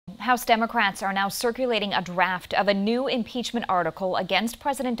House Democrats are now circulating a draft of a new impeachment article against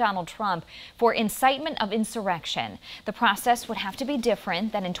President Donald Trump for incitement of insurrection. The process would have to be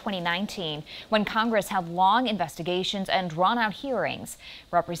different than in 2019, when Congress held long investigations and drawn-out hearings.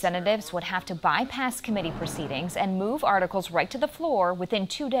 Representatives would have to bypass committee proceedings and move articles right to the floor within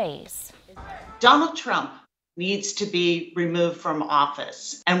 2 days. Donald Trump needs to be removed from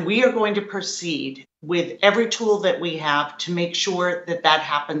office, and we are going to proceed with every tool that we have to make sure that that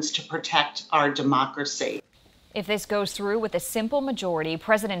happens to protect our democracy. If this goes through with a simple majority,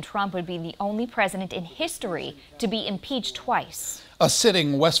 President Trump would be the only president in history to be impeached twice. A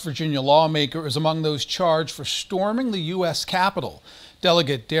sitting West Virginia lawmaker is among those charged for storming the U.S. Capitol.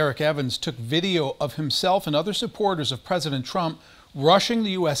 Delegate Derek Evans took video of himself and other supporters of President Trump rushing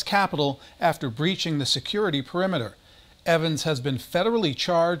the U.S. Capitol after breaching the security perimeter. Evans has been federally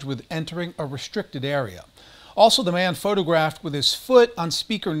charged with entering a restricted area. Also, the man photographed with his foot on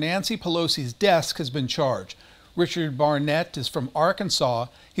Speaker Nancy Pelosi's desk has been charged. Richard Barnett is from Arkansas.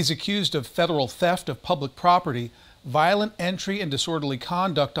 He's accused of federal theft of public property, violent entry and disorderly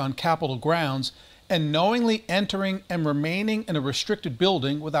conduct on Capitol grounds, and knowingly entering and remaining in a restricted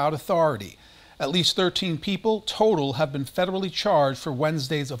building without authority. At least 13 people total have been federally charged for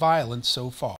Wednesday's violence so far.